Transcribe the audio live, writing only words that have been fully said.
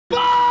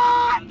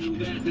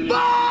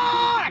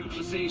Fuck!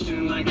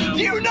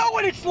 Do you know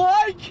what it's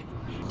like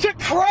to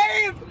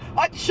crave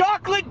a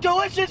chocolate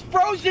delicious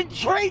frozen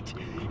treat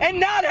and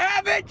not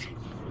have it?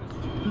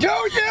 Do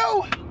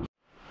you?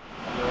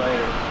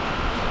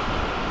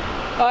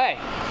 Oh, hey.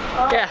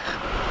 Yeah.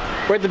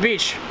 We're at the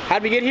beach.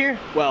 How'd we get here?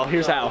 Well,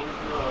 here's how.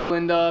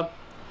 And,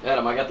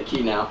 Adam, I got the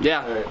key now.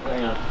 Yeah. All right,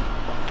 hang on.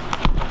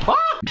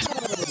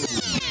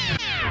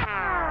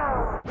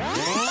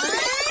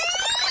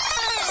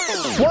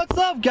 What's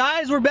up,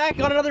 guys? We're back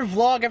on another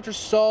vlog after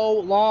so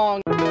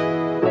long.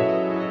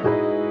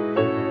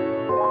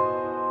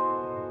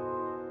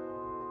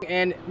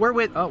 And we're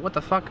with, oh, what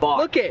the fuck?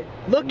 Look it.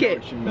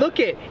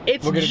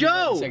 It's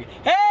Joe.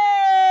 Hey,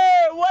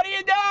 what are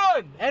you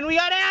doing? And we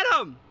got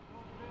Adam.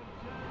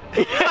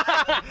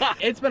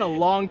 It's been a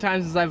long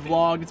time since I've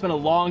vlogged. It's been a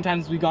long time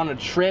since we've gone on a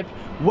trip.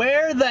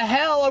 Where the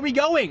hell are we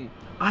going?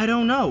 I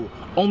don't know.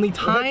 Only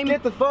time. Let's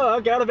get the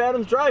fuck out of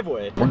Adam's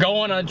driveway. We're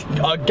going on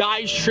a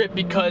guy's trip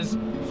because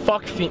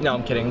fuck no,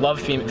 I'm kidding. Love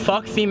female.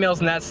 Fuck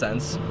females in that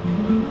sense.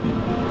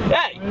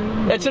 Hey,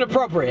 it's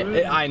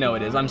inappropriate. I know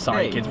it is. I'm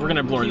sorry, kids. We're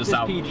gonna blur this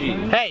out. PG.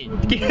 Hey,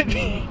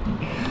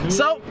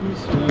 so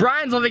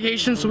Brian's on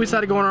vacation, so we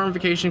decided to go on our own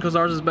vacation because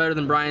ours is better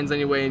than Brian's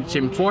anyway in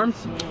shape and form.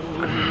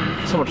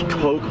 So much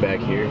coke back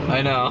here.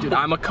 I know. Dude,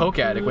 I'm a coke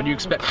addict. What do you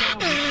expect?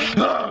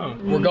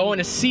 We're going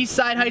to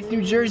Seaside Heights,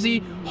 New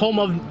Jersey, home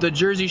of the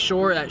Jersey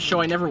Shore, that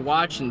show I never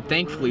watched and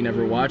thankfully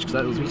never watched because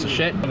that was a piece of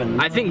shit.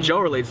 I think Joe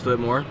relates to it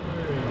more.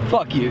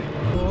 Fuck you.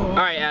 All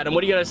right, Adam,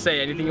 what do you gotta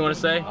say? Anything you want to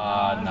say?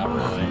 Not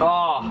really.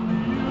 Oh.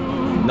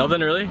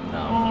 Nothing really?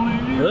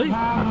 No. Really?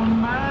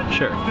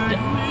 Sure.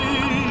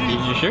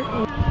 Yeah. You sure?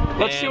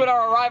 Let's see what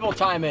our arrival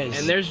time is.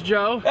 And there's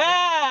Joe. Hey!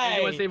 Anything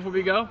you want to say before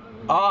we go?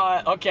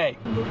 Okay.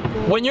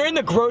 When you're in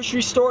the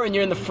grocery store and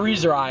you're in the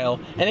freezer aisle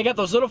and they got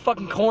those little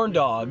fucking corn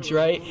dogs,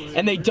 right?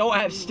 And they don't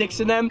have sticks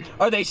in them,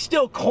 are they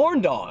still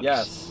corn dogs?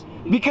 Yes.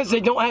 Because they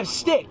don't have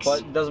sticks.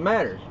 But it doesn't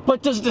matter.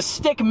 But does the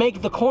stick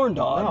make the corn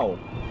dog? No.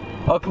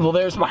 Okay, well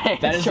there's my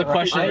answer. That is the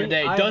question of the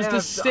day. Does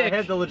the stick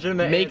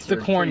make the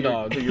corn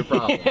dog? To your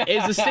problem.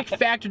 Is the stick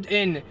factored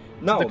in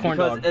No, to the corn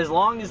because dog? as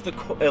long as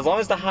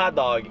the hot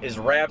dog is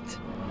wrapped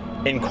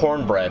in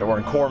cornbread or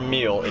in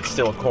cornmeal, it's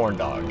still a corn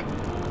dog.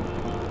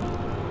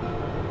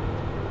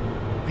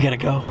 We gotta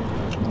go.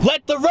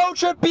 Let the road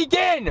trip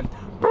begin!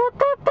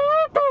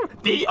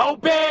 The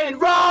open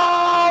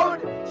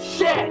road!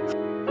 Shit!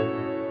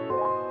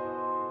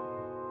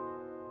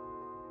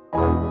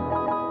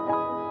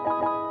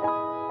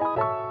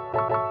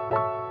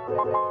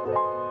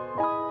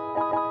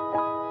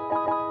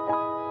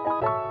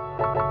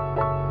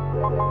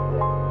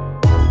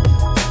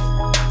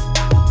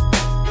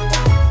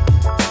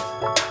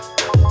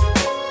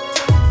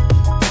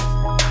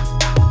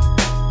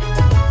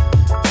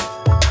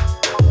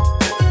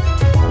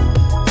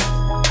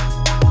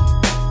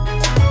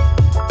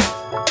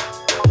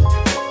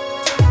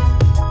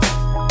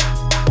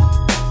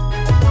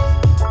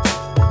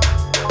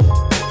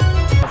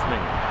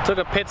 Took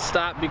a pit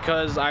stop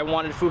because I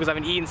wanted food because I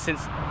haven't eaten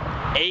since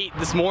 8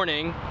 this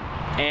morning,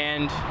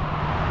 and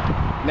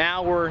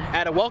now we're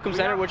at a welcome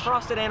center, which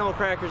frosted animal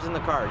crackers in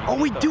the car. oh,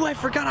 we do. I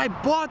forgot I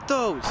bought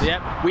those.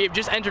 Yep. We have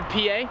just entered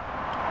PA.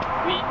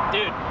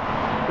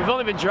 We've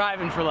only been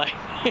driving for like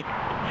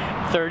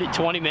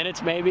 20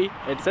 minutes maybe.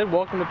 It said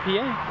welcome to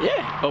PA.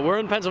 Yeah, but we're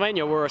in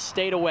Pennsylvania. We're a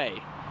state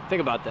away. Think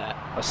about that.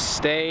 A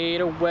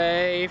state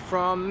away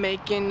from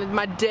making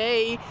my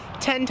day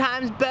 10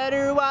 times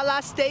better while I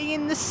stay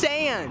in the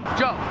sand.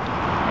 Joe,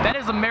 that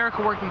is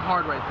America working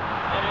hard right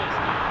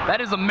there.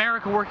 That is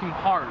America working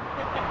hard.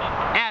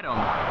 Adam,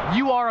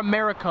 you are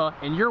America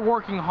and you're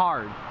working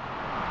hard.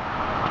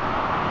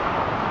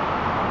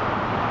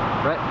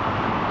 Right?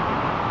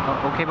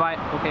 Oh, okay, bye.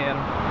 Okay,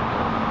 Adam.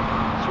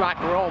 Let's rock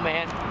and roll,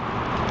 man.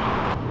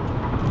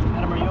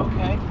 Adam, are you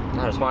okay?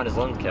 I just want his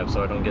lens kept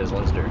so I don't get his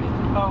lens dirty.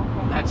 Oh,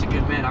 that's a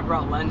good man. I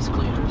brought lens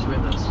cleaners with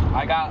us.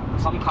 I got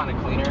some kind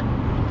of cleaner.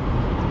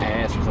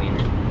 Ass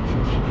cleaner.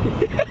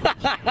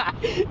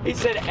 He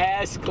said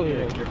ass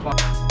cleaner. You're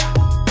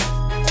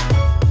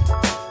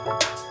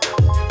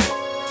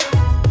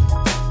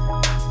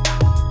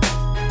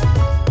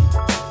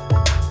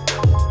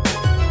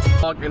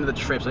vlog into the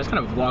trip, so I just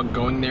kind of vlog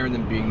going there and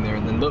then being there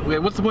and then look,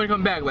 what's the point of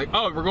coming back? Like,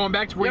 oh, we're going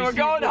back to where yeah, you we're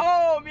going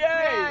home,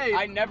 yay! Yay!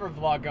 I never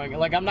vlog going,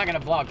 like I'm not gonna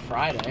vlog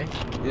Friday.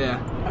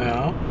 Yeah. I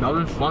know. That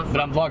would been fun.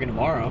 But I'm vlogging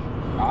tomorrow.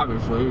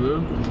 Obviously,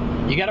 dude.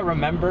 You gotta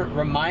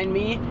remind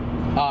me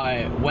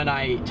when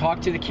I talk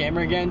to the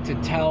camera again to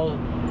tell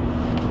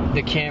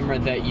the camera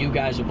that you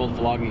guys are both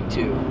vlogging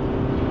too.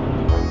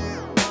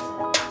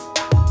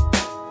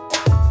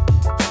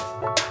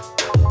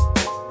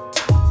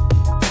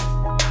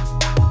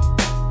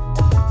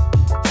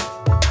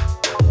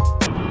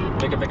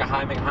 Make a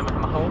high,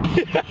 home.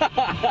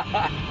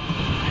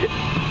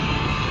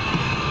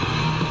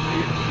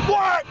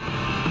 What?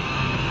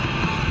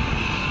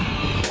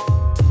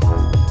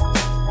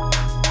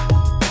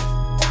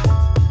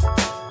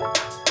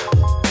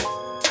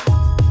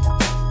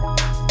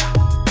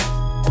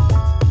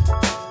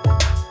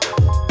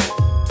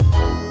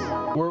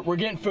 we're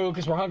getting food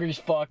because we're hungry as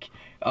fuck.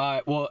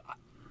 Well,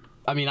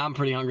 I mean, I'm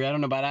pretty hungry. I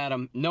don't know about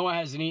Adam. Noah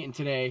hasn't eaten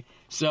today,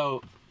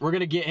 so we're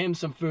gonna get him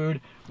some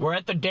food. We're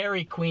at the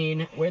Dairy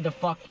Queen. Where the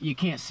fuck? You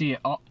can't see it.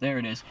 Oh, there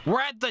it is.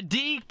 We're at the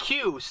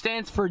DQ,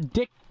 stands for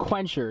Dick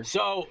Quencher.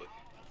 So,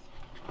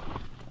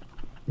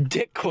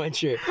 Dick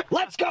Quencher.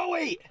 Let's go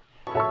eat!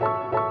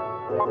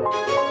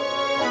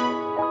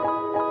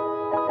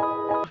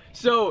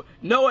 So,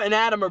 Noah and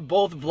Adam are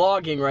both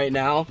vlogging right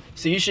now,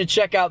 so you should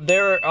check out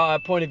their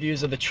point of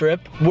views of the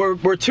trip.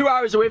 We're 2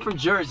 hours away from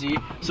Jersey,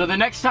 so the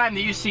next time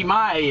that you see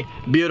my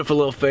beautiful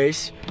little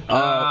face,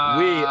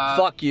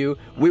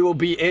 we will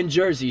be in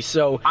Jersey,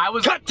 so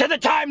cut to the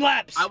time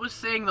lapse! I was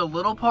saying the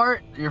little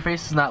part, your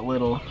face is not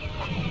little,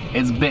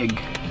 it's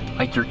big,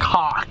 like your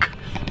cock.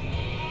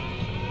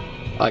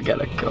 I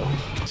gotta go.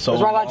 So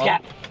where's my lunch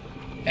cap?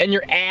 And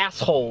your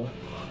asshole.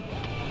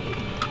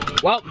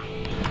 Well.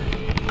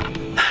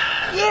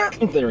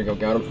 There we go,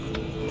 got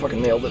him.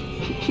 Fucking nailed it.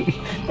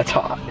 That's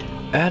hot.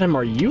 Adam,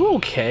 are you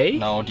okay?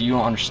 No, do you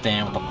don't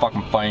understand what the fuck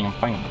I'm fighting? I'm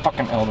fighting a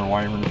fucking elder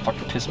wyvern to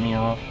fucking piss me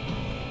off.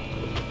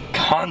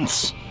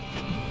 Cunts!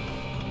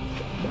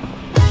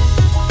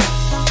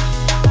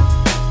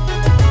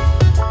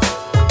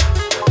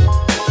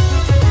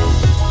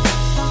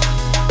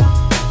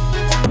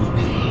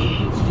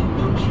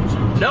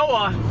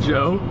 Noah!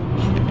 Joe?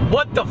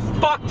 What the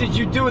fuck did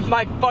you do with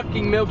my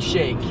fucking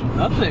milkshake?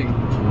 Nothing.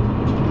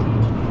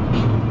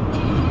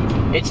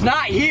 It's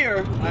not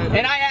here,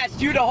 and I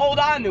asked you to hold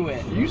on to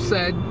it. You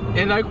said,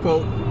 and I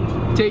quote,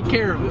 take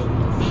care of it.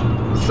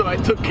 So I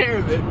took care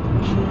of it.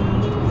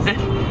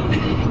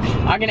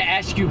 I'm gonna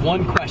ask you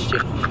one question,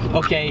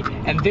 okay?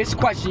 And this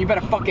question, you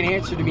better fucking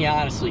answer to me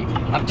honestly.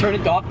 I'm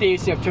turning off the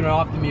AC, I'm turning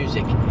off the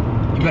music.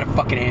 You better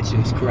fucking answer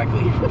this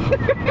correctly.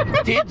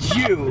 Did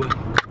you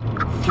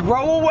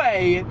throw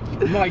away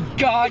my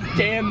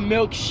goddamn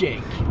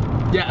milkshake?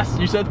 Yes,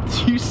 you said.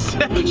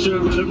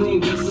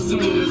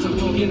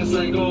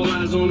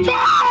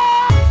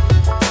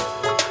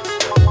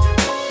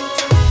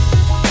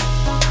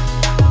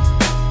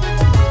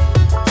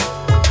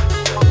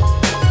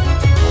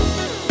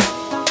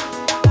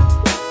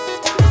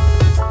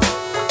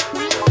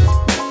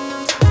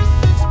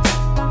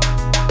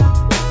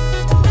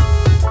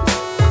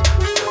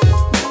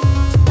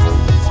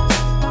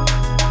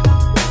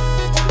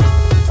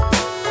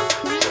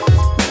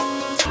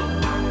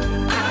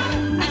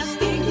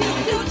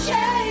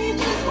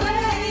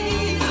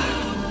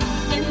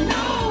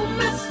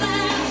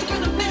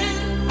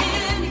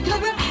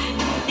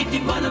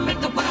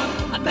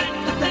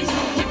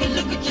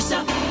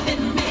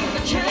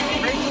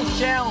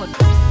 Challenge.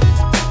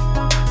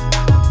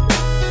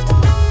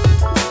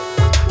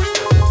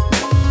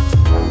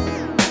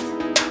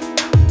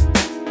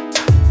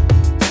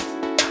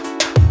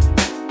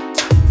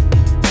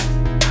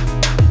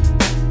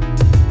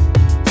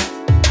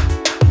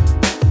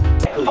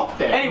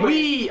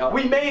 Anyway,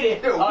 we made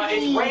it.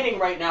 It's raining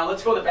right now.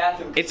 Let's go to the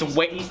bathroom.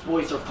 These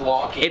boys are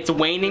vlogging. It's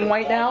waning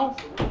right now.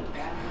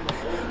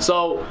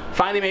 So,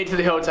 finally made it to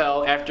the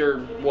hotel after,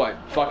 what,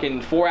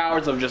 fucking 4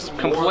 hours of just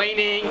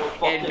complaining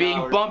and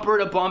being bumper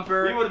to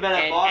bumper and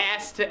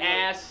ass to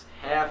ass.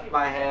 Half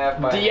by half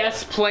by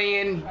DS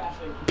playing,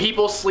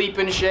 people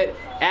sleeping shit.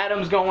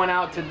 Adam's going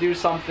out to do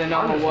something,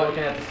 I don't know what.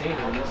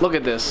 Look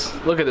at this.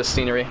 Look at this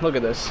scenery. Look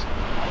at this.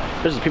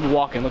 There's people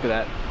walking. Look at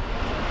that.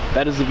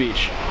 That is the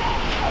beach.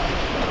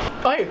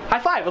 Oh, hey, high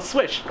five. Let's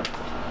switch.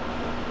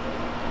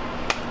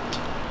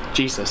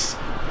 Jesus.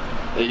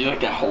 You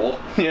like that hole?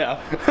 Yeah.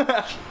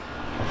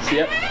 See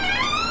ya.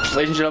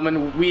 Ladies and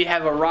gentlemen, we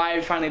have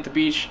arrived finally at the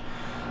beach.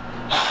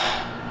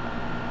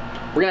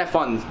 We're gonna have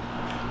fun.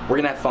 We're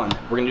gonna have fun.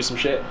 We're gonna do some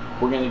shit.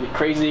 We're gonna get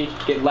crazy,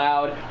 get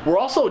loud. We're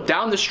also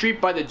down the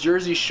street by the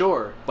Jersey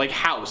Shore, like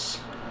house,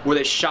 where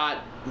they shot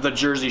the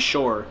Jersey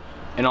Shore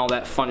and all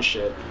that fun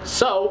shit.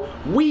 So,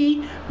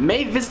 we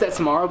may visit that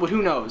tomorrow, but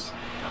who knows?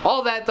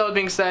 All that though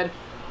being said,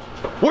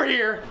 we're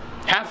here.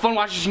 Have fun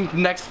watching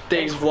next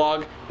day's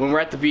vlog when we're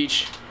at the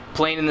beach.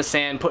 Playing in the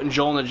sand, putting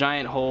Joel in a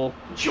giant hole.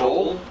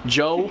 Joel?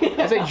 Joe?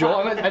 I said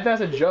Joel? I thought I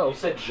said Joe. You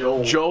said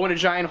Joel. Joe in a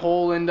giant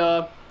hole and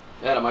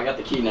Adam, I got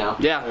the key now.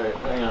 Yeah. Alright,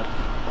 hang on.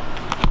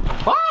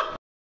 Ah!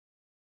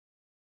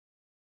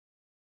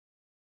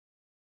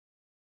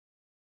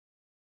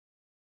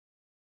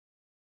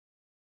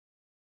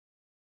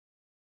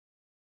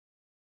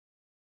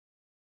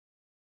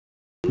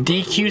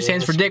 DQ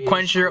stands for Dick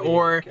Quencher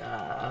or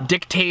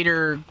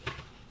Dictator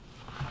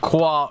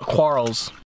Quarrels.